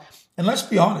And let's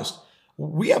be honest,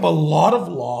 we have a lot of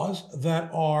laws that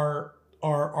are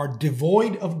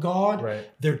devoid of God. Right.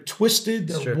 They're twisted,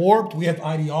 It's they're true. warped. We have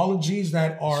ideologies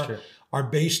that are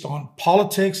based on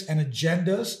politics and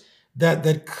agendas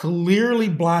that clearly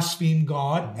blaspheme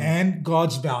God and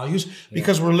God's values,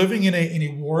 because we're living in a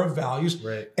war of values.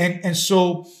 Right. And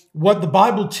so what the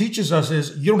Bible teaches us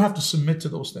is you don't have to submit to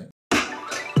those things.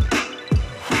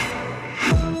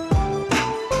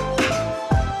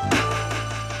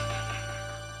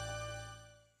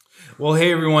 Well,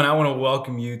 hey everyone, I want to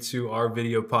welcome you to our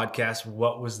video podcast,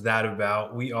 What Was That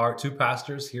About? We are two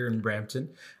pastors here in Brampton.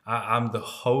 I'm the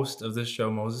host of this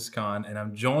show, Moses Khan, and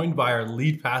I'm joined by our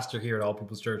lead pastor here at All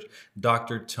People's Church,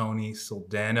 Dr. Tony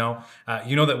Soldano.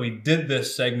 You know that we did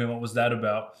this segment, What Was That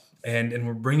About? And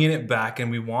we're bringing it back,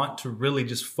 and we want to really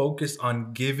just focus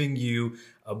on giving you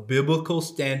a biblical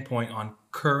standpoint on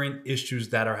current issues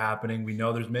that are happening. We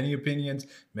know there's many opinions,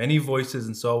 many voices,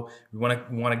 and so we want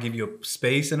to give you a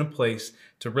space and a place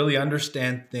to really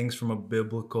understand things from a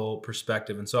biblical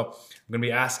perspective. And so I'm going to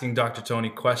be asking Dr. Tony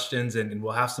questions, and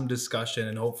we'll have some discussion,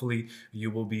 and hopefully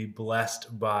you will be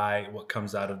blessed by what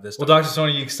comes out of this. Well, Dr.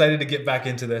 Tony, you excited to get back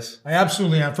into this? I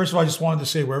absolutely am. First of all, I just wanted to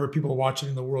say, wherever people are watching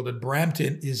in the world, that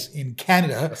Brampton is in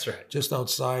Canada. That's right. Just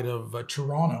outside of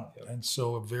Toronto. Yep. And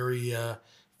so a very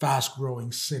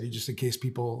fast-growing city, just in case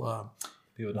people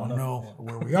want to know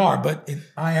where we are. But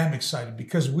I am excited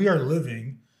because we are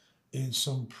living in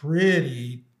some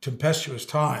pretty tempestuous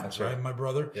times. That's right, my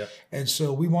brother? Yep. And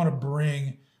so we want to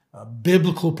bring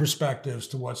biblical perspectives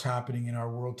to what's happening in our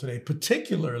world today,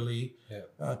 particularly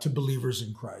to believers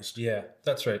in Christ. Yeah,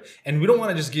 that's right. And we don't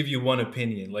want to just give you one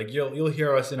opinion. Like you'll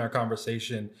hear us in our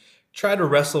conversation try to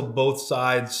wrestle both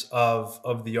sides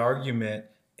of the argument.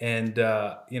 And,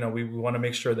 we want to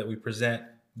make sure that we present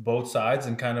both sides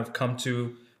and kind of come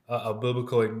to a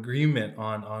biblical agreement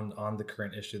on the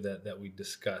current issue that we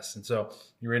discuss. And so,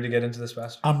 you ready to get into this,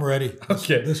 Pastor? I'm ready.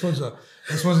 Okay. This one's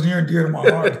near and dear to my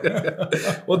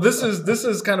heart. Well, this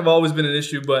has kind of always been an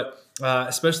issue, but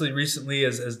especially recently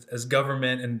as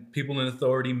government and people in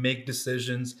authority make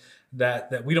decisions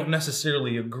that we don't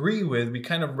necessarily agree with, we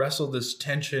kind of wrestle this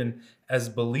tension as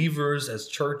believers, as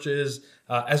churches,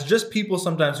 as just people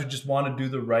sometimes who just want to do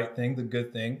the right thing, the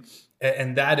good thing.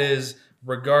 And that is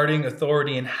regarding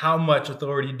authority and how much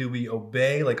authority do we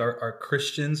obey? Like are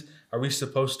Christians, are we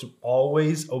supposed to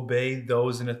always obey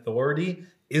those in authority?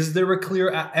 Is there a clear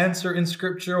answer in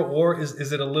Scripture, or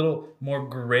is it a little more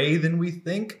gray than we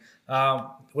think?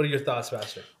 What are your thoughts,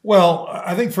 Pastor? Well,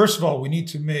 I think, first of all, we need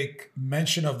to make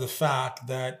mention of the fact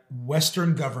that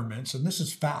Western governments, and this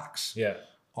is facts,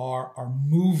 are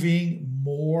moving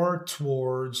more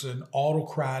towards an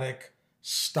autocratic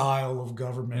style of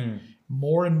government.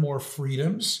 More and more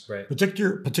freedoms,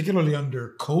 particularly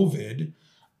under COVID,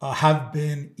 have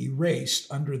been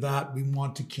erased. Under that, we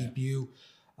want to keep you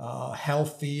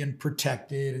healthy and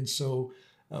protected. And so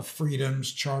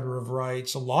freedoms, Charter of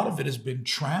Rights, a lot of it has been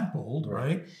trampled,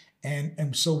 right?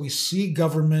 And so we see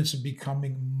governments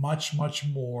becoming much, much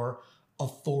more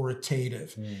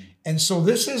authoritative. And so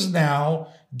this has now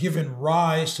given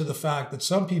rise to the fact that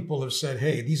some people have said,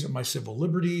 hey, these are my civil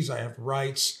liberties, I have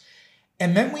rights.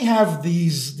 And then we have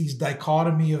these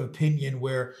dichotomy of opinion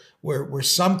where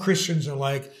some Christians are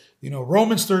like,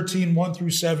 Romans 13,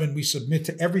 1-7, we submit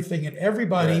to everything and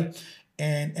everybody. Right.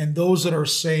 And those that are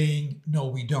saying, no,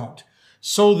 we don't.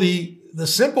 So the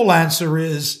simple answer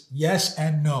is yes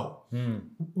and no.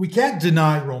 We can't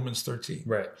deny Romans 13.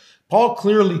 Right. Paul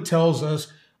clearly tells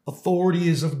us authority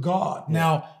is of God.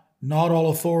 Now, not all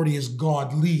authority is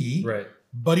godly. Right.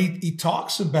 But he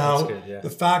talks about the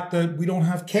fact that we don't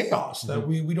have chaos, that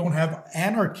we don't have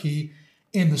anarchy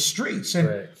in the streets.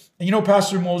 And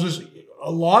Pastor Moses,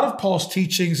 a lot of Paul's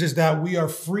teachings is that we are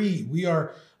free, we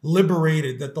are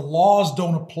liberated, that the laws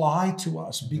don't apply to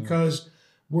us because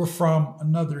we're from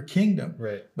another kingdom.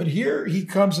 Right. But here he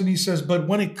comes and he says, but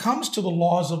when it comes to the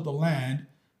laws of the land,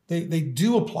 they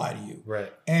do apply to you.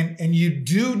 Right. And you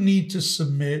do need to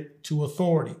submit to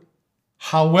authority.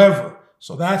 However,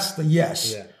 so that's the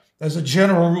yes. As a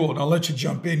general rule, and I'll let you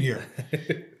jump in here.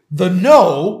 The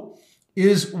no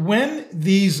is when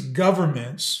these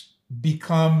governments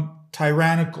become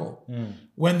tyrannical,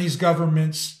 when these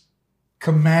governments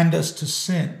command us to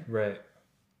sin,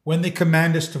 when they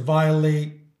command us to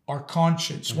violate our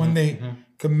conscience, when they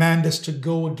command us to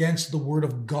go against the word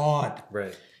of God.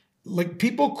 Right. Like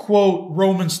people quote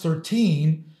Romans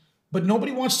 13, but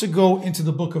nobody wants to go into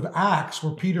the book of Acts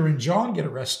where Peter and John get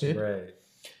arrested. Right.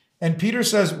 And Peter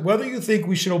says, whether you think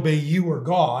we should obey you or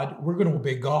God, we're going to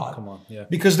obey God. Come on,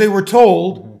 because they were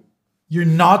told, you're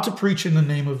not to preach in the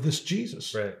name of this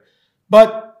Jesus. Right.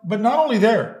 But not only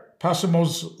there, Pastor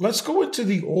Moses, let's go into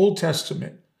the Old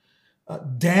Testament.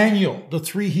 Daniel, the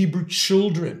 3 Hebrew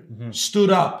children, stood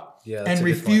up and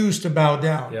refused to bow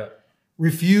down,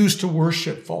 refused to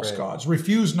worship false gods,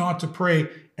 refused not to pray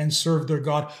and serve their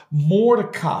God.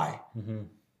 Mordecai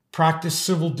practiced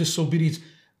civil disobedience.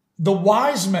 The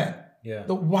wise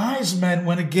men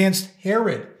went against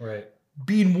Herod.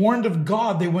 Being warned of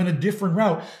God, they went a different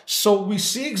route. So we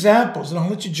see examples, and I'll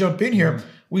let you jump in here.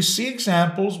 We see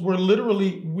examples where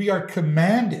literally we are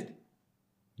commanded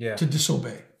to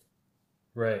disobey.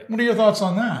 What are your thoughts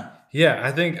on that? Yeah,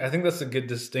 I think that's a good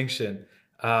distinction.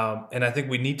 And I think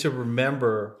we need to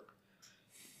remember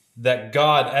that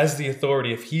God, as the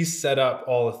authority, if He's set up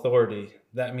all authority,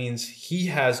 that means He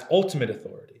has ultimate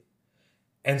authority.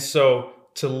 And so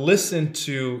to listen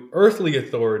to earthly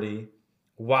authority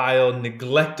while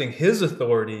neglecting His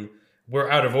authority, we're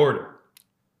out of order,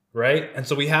 right? And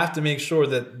so we have to make sure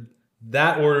that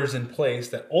that order is in place,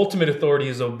 that ultimate authority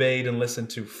is obeyed and listened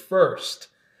to first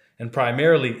and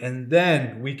primarily, and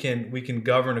then we can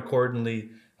govern accordingly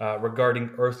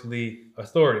regarding earthly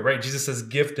authority, right? Jesus says,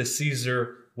 "Give to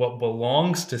Caesar what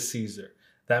belongs to Caesar."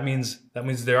 That means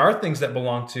there are things that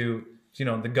belong to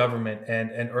the government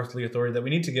and earthly authority that we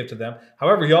need to give to them.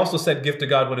 However, He also said, "Give to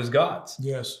God what is God's."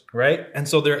 Yes. Right. And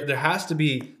so there has to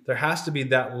be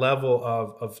that level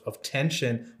of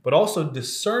tension, but also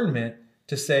discernment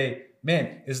to say,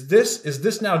 man, is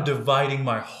this now dividing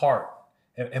my heart?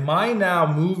 Am I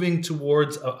now moving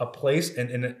towards a place,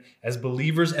 and as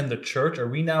believers in the church, are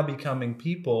we now becoming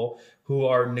people who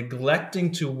are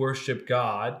neglecting to worship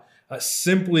God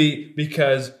simply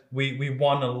because we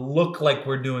want to look like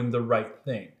we're doing the right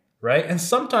thing, right? And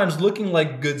sometimes looking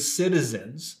like good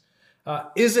citizens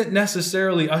isn't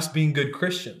necessarily us being good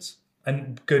Christians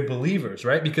and good believers,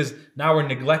 right? Because now we're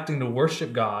neglecting to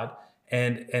worship God,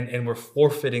 and we're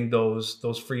forfeiting those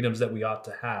freedoms that we ought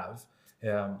to have.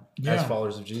 As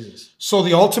followers of Jesus. So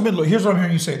here's what I'm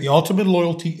hearing you say. The ultimate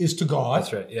loyalty is to God.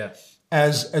 That's right, yeah.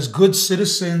 As good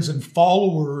citizens and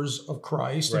followers of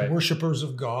Christ and worshipers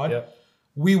of God,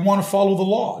 we want to follow the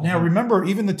law. Now, remember,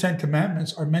 even the 10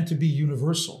 Commandments are meant to be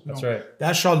universal. That's right.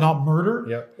 Thou shalt not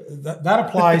murder. That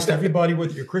applies to everybody,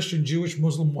 whether you're Christian, Jewish,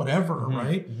 Muslim, whatever,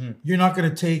 right? You're not going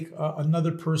to take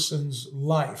another person's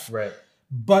life. Right.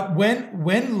 But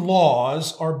when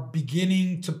laws are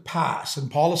beginning to pass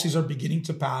and policies are beginning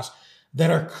to pass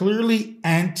that are clearly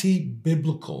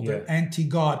anti-biblical, they're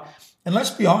anti-God. And let's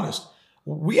be honest,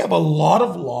 we have a lot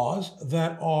of laws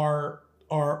that are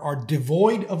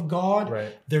devoid of God.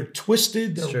 Right. They're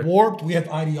twisted, they're warped. We have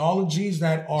ideologies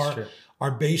that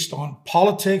are based on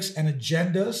politics and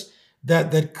agendas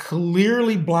that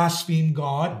clearly blaspheme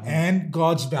God and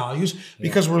God's values,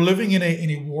 because we're living in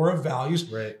a war of values.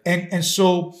 Right. And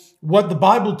so what the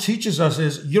Bible teaches us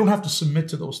is you don't have to submit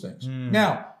to those things.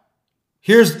 Now,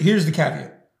 here's the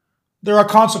caveat. There are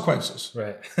consequences.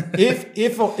 Right.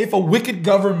 if a wicked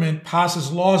government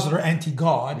passes laws that are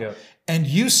anti-God, and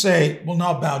you say, well,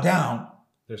 now bow down.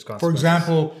 There's consequences. For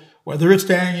example, whether it's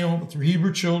Daniel, the 3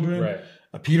 Hebrew children,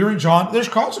 Peter and John, there's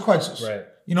consequences. Right.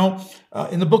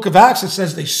 In the book of Acts, it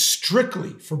says they strictly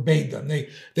forbade them.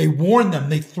 They warned them.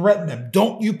 They threatened them.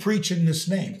 Don't you preach in this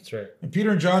name. That's right. And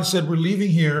Peter and John said, we're leaving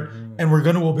here and we're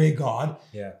going to obey God.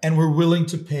 And we're willing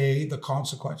to pay the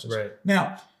consequences. Right.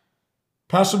 Now,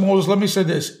 Pastor Moses, let me say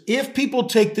this. If people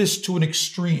take this to an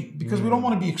extreme, because we don't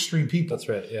want to be extreme people. That's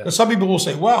right, yeah. Because some people will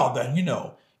say, well, then,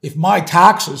 if my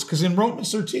taxes, because in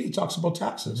Romans 13, he talks about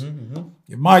taxes.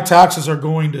 If my taxes are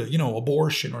going to,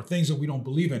 abortion or things that we don't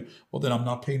believe in, well, then I'm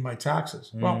not paying my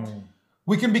taxes. Well,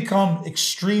 we can become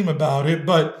extreme about it,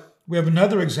 but we have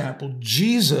another example.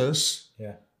 Jesus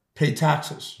paid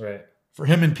taxes. Right. For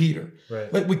him and Peter.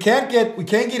 Right. But we can't get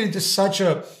into such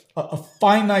a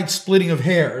finite splitting of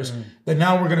hairs that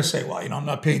now we're going to say, well, I'm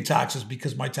not paying taxes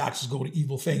because my taxes go to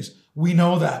evil things. We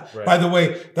know that. Right. By the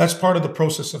way, that's part of the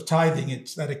process of tithing.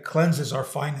 It's that it cleanses our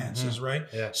finances, right?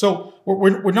 Yeah. So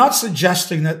we're not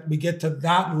suggesting that we get to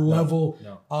that level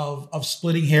of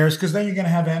splitting hairs, because then you're going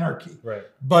to have anarchy. Right.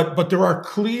 But there are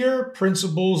clear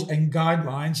principles and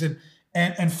guidelines.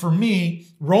 And for me,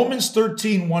 Romans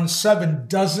 13,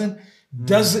 1-7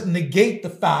 doesn't negate the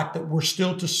fact that we're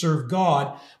still to serve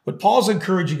God. What Paul's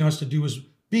encouraging us to do is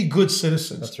be good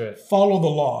citizens. That's right. Follow the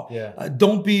law. Yeah.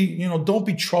 Don't be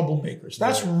troublemakers.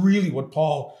 That's really what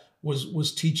Paul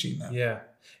was teaching them. Yeah.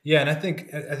 Yeah. And I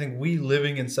think we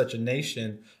living in such a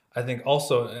nation, I think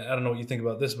also, I don't know what you think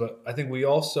about this, but I think we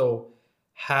also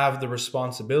have the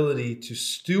responsibility to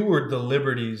steward the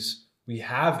liberties we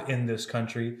have in this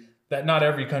country that not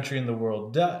every country in the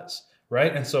world does.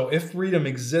 Right. And so if freedom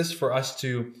exists for us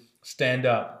to stand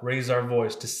up, raise our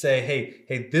voice to say,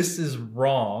 hey, this is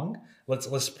wrong.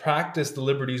 Let's practice the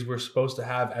liberties we're supposed to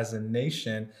have as a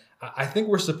nation. I think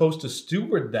we're supposed to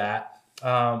steward that.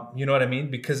 You know what I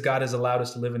mean? Because God has allowed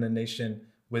us to live in a nation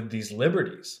with these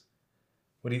liberties.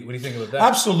 What do you think about that?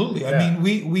 Absolutely. Yeah. I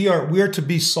mean, we are to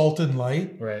be salt and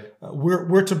light. Right.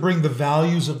 We're to bring the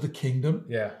values of the kingdom.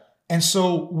 Yeah. And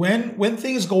so when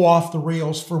things go off the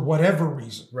rails for whatever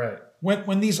reason, right.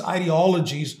 When these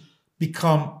ideologies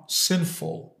become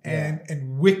sinful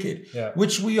and wicked,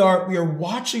 which we are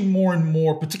watching more and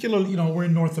more, particularly, we're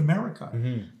in North America.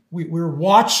 Mm-hmm. We're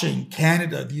watching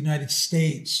Canada, the United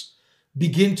States,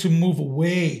 begin to move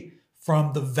away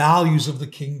from the values of the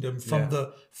kingdom, from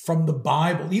the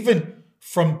Bible, even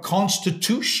from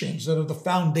constitutions that are the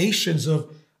foundations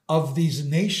of these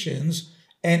nations,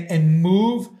 and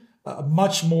move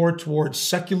much more towards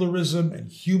secularism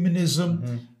and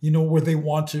humanism, where they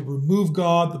want to remove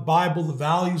God, the Bible, the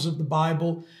values of the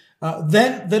Bible.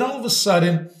 Then all of a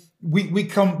sudden we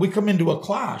come into a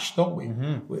clash, don't we?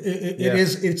 Mm-hmm.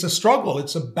 It's a struggle,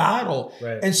 it's a battle,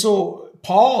 right. And so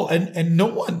Paul and no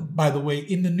one, by the way,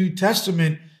 in the New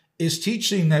Testament is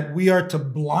teaching that we are to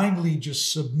blindly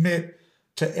just submit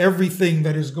to everything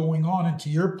that is going on. And to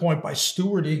your point, by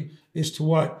stewarding is to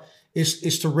what?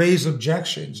 Is to raise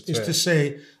objections, is to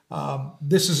say,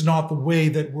 this is not the way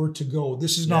that we're to go.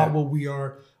 This is not what we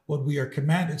are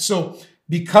commanded. So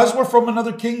because we're from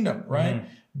another kingdom, right?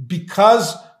 Mm-hmm.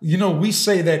 Because, we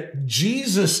say that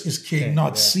Jesus is king,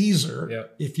 not Caesar,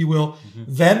 if you will,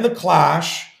 then the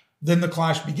clash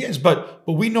begins. But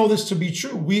we know this to be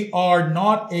true. We are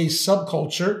not a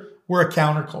subculture. We're a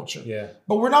counterculture. Yeah.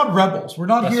 But we're not rebels. We're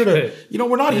not here to,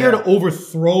 we're not here to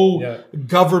overthrow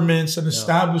governments and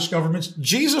establish governments.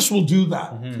 Jesus will do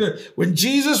that. Mm-hmm. When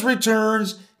Jesus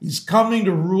returns, he's coming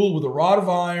to rule with a rod of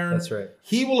iron. That's right.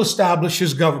 He will establish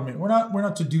his government. We're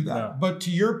not to do that. No. But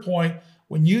to your point,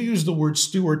 when you use the word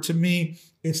steward, to me,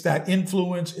 it's that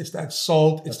influence, it's that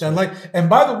salt, it's that light. And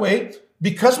by the way,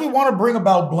 because we want to bring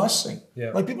about blessing.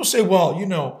 Yeah. Like people say, well,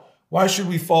 why should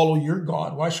we follow your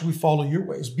God? Why should we follow your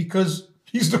ways? Because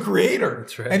he's the creator.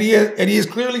 That's right. And he has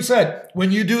clearly said,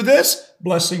 when you do this,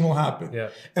 blessing will happen. Yeah.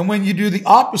 And when you do the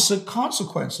opposite,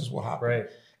 consequences will happen. Right.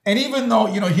 And even though,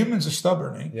 humans are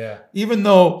stubborn, Yeah. Even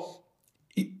though,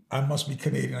 I must be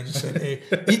Canadian, I just said, hey,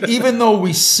 even though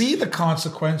we see the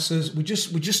consequences, we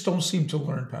just don't seem to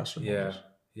learn, Pastor Moses.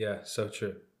 Yeah, so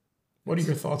true. What are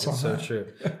your thoughts on that? So true.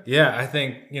 Yeah, I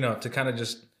think, to kind of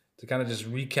just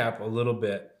recap a little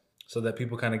bit so that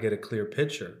people kind of get a clear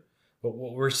picture. But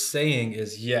what we're saying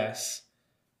is, yes,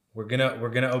 we're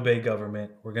gonna obey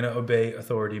government. We're gonna obey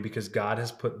authority because God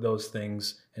has put those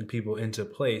things and people into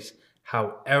place.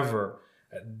 However,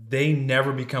 they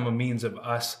never become a means of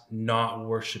us not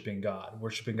worshiping God.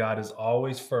 Worshiping God is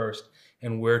always first,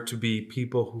 and we're to be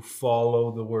people who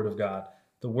follow the Word of God.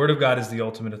 The Word of God is the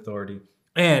ultimate authority.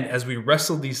 And as we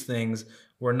wrestle these things,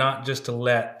 we're not just to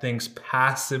let things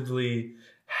passively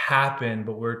happen,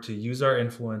 but we're to use our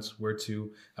influence. We're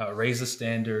to raise a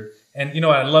standard. And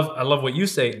I love what you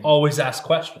say. Always ask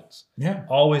questions. Yeah.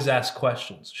 Always ask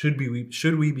questions. Should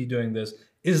we be doing this?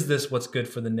 Is this what's good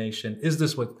for the nation? Is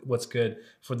this what's good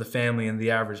for the family and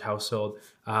the average household?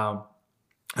 And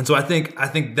so I think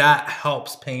that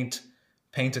helps paint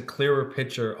a clearer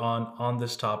picture on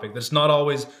this topic. That's not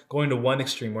always going to one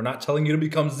extreme. We're not telling you to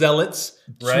become zealots,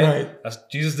 right?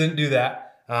 Jesus didn't do that.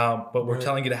 But we're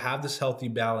telling you to have this healthy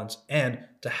balance and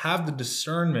to have the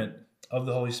discernment of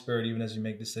the Holy Spirit even as you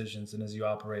make decisions and as you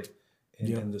operate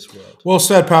in this world. Well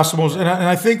said, Pastor Moses. And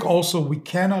I think also we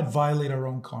cannot violate our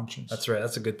own conscience. That's right.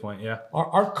 That's a good point. Yeah.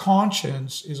 Our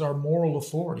conscience is our moral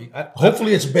authority.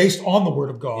 Hopefully it's based on the Word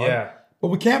of God. Yeah. But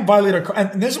we can't violate our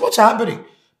conscience. And this is what's happening.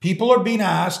 People are being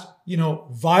asked,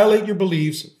 violate your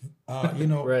beliefs,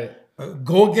 right.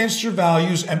 Go against your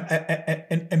values.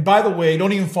 And by the way,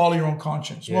 don't even follow your own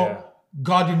conscience. Yeah. Well,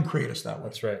 God didn't create us that way.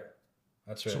 That's right.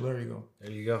 So there you go.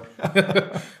 There you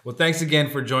go. Well, thanks again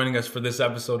for joining us for this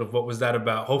episode of What Was That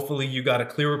About? Hopefully you got a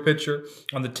clearer picture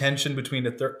on the tension between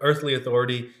earthly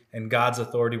authority and God's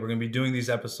authority. We're going to be doing these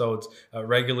episodes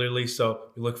regularly, so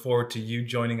we look forward to you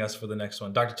joining us for the next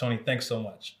one. Dr. Tony, thanks so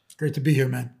much. Great to be here,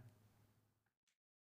 man.